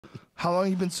How long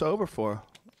have you been sober for?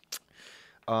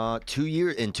 2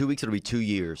 years. In 2 weeks, it'll be 2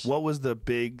 years. What was the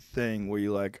big thing where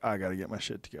you like, I got to get my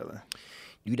shit together?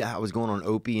 Dude, I was going on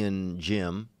Opie and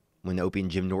Jim when Opie and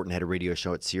Jim Norton had a radio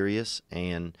show at Sirius,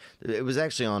 and it was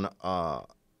actually on.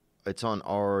 It's on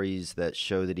Ari's that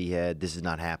show that he had. This is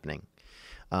not happening,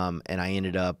 and I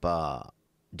ended up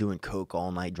doing coke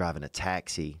all night, driving a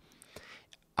taxi.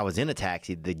 I was in a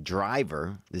taxi. The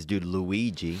driver, this dude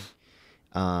Luigi,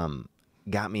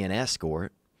 got me an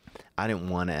escort. I didn't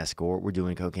want an escort. We're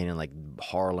doing cocaine in like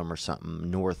Harlem or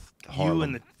something, North Harlem. You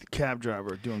and the cab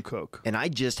driver doing coke. And I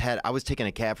was taking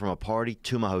a cab from a party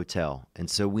to my hotel. And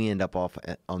so we end up off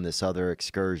on this other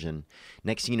excursion.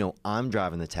 Next thing you know, I'm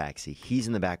driving the taxi. He's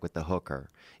in the back with the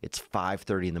hooker. It's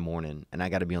 5:30 in the morning, and I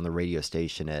got to be on the radio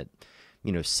station at,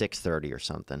 6:30 or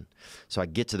something. So I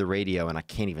get to the radio, and I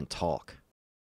can't even talk.